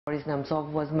Boris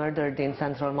Nemtsov was murdered in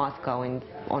central Moscow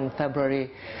on February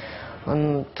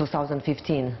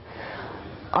 2015.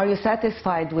 Are you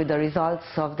satisfied with the results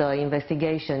of the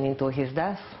investigation into his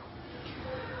death?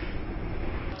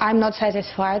 I'm not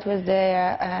satisfied with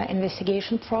the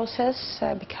investigation process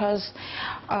because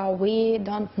we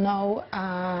don't know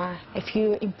a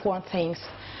few important things.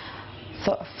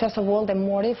 So, first of all, the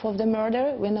motive of the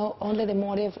murder. We know only the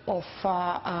motive of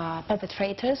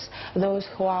perpetrators, those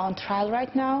who are on trial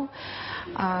right now.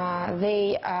 I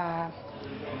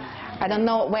don't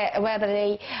know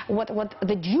whether what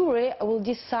the jury will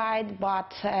decide,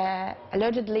 but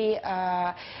allegedly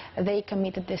they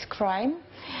committed this crime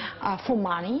for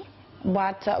money,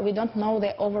 but we don't know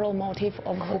the overall motive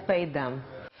of who paid them.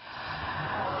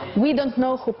 We don't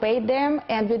know who paid them,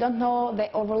 and we don't know the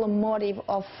overall motive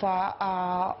of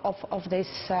this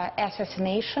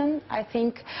assassination. I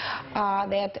think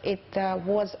that it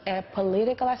was a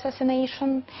political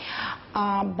assassination,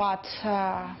 but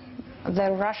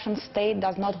the Russian state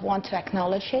does not want to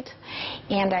acknowledge it,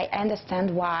 and I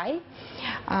understand why.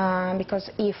 Because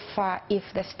if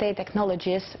the state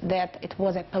acknowledges that it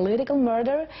was a political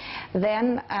murder,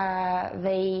 then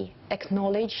they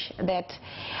acknowledge that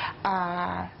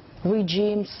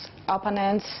regime's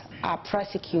opponents are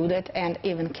prosecuted and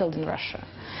even killed in Russia.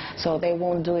 So they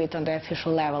won't do it on the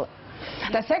official level.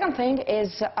 The second thing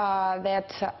is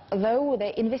that though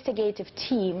the investigative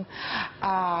team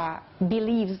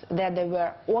believes that they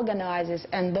were organizers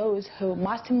and those who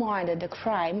masterminded the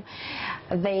crime,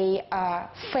 they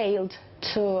failed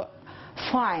to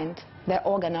find the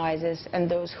organizers and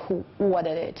those who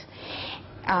ordered it.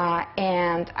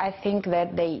 And I think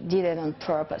that they did it on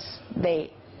purpose.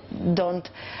 They don't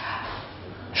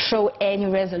show any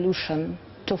resolution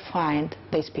to find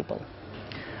these people.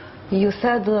 You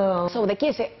said... So the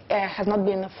case has not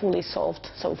been fully solved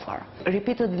so far.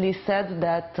 Repeatedly said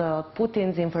that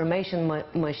Putin's information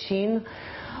machine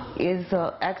is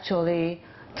actually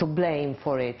to blame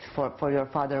for it, for your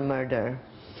father's murder.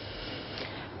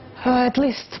 At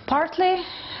least partly,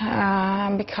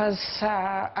 because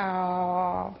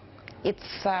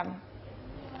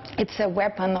it's a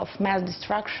weapon of mass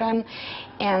destruction,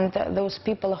 and those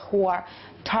people who are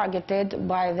targeted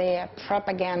by the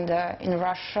propaganda in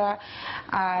Russia,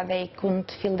 they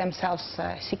couldn't feel themselves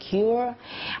secure,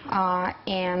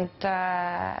 and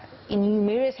in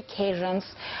numerous occasions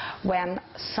when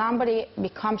somebody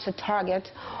becomes a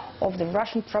target of the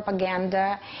Russian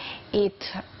propaganda, it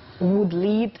would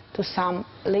lead to some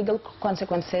legal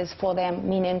consequences for them,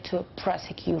 meaning to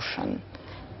prosecution.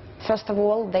 First of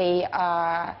all, they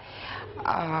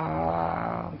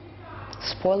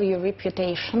spoil your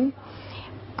reputation,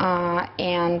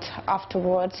 and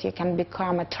afterwards you can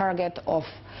become a target of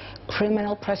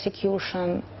criminal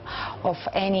prosecution, of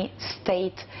any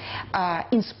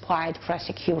state-inspired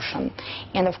prosecution.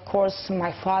 And of course,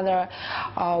 my father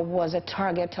was a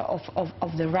target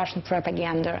of the Russian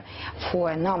propaganda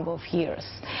for a number of years.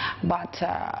 But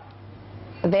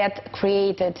that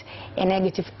created a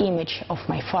negative image of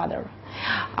my father.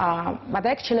 But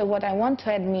actually what I want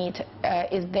to admit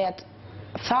is that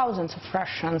thousands of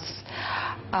Russians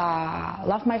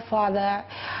love my father,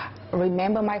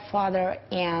 remember my father,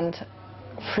 and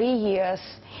 3 years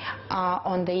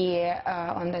on the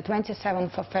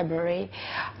 27th of February,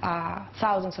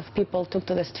 thousands of people took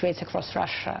to the streets across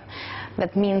Russia.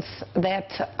 That means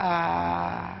that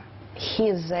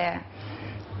he's a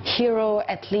hero,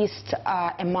 at least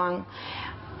among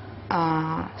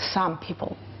some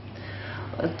people,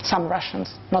 some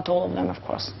Russians, not all of them, of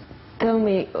course. Tell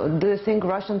me, do you think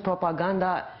Russian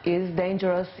propaganda is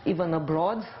dangerous even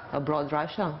abroad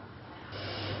Russia?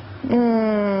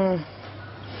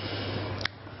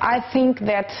 I think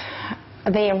that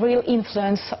the real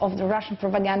influence of the Russian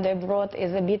propaganda abroad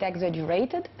is a bit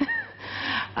exaggerated.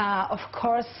 Of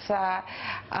course,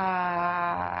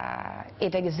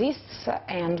 it exists,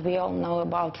 and we all know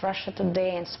about Russia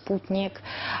Today and Sputnik,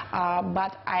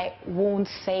 but I won't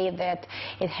say that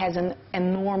it has an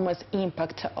enormous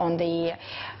impact on the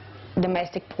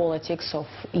domestic politics of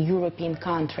European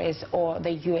countries or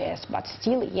the US. But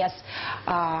still, yes,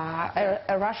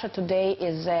 Russia Today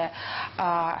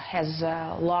has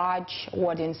large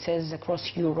audiences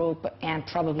across Europe and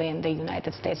probably in the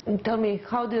United States. Tell me,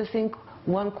 how do you think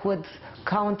one could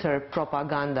counter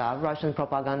propaganda, Russian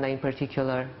propaganda in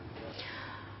particular?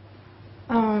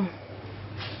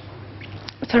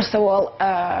 First of all,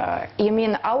 you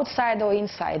mean outside or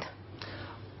inside?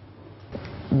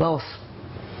 Both.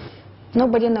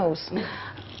 Nobody knows.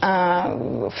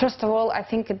 First of all, I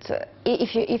think it's,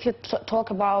 if you talk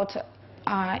about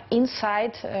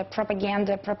inside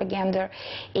propaganda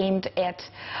aimed at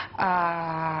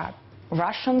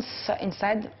Russians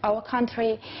inside our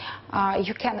country,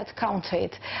 you cannot counter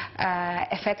it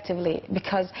effectively,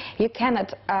 because you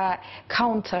cannot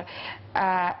counter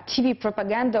TV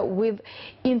propaganda with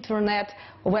internet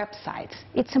websites.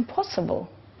 It's impossible.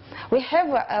 We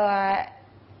have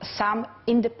some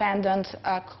independent,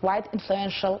 quite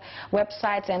influential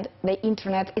websites, and the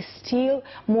internet is still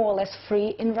more or less free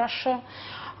in Russia,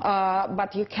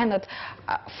 but you cannot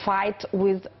fight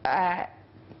with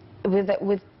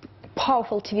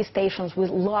powerful TV stations with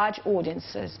large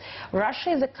audiences.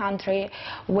 Russia is a country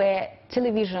where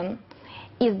television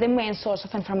is the main source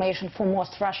of information for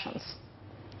most Russians.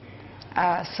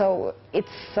 So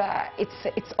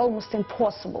it's almost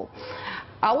impossible.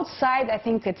 Outside, I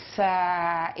think it's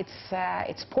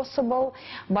possible,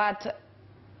 but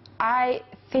I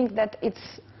think that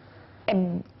it's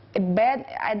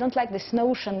I don't like this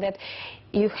notion that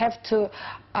you have to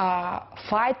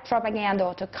fight propaganda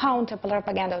or to counter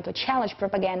propaganda or to challenge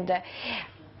propaganda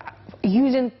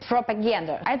using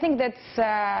propaganda. I think that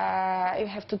you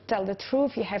have to tell the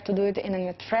truth, you have to do it in an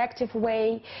attractive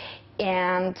way,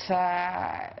 and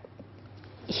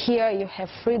here you have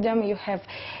freedom, you have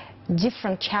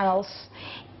different channels,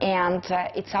 and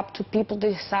it's up to people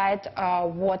to decide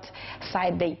what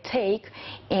side they take,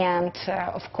 and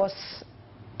of course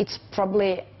it's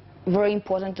probably very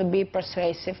important to be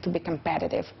persuasive, to be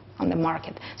competitive on the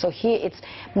market. So here it's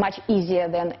much easier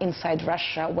than inside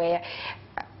Russia, where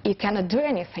you cannot do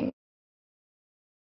anything.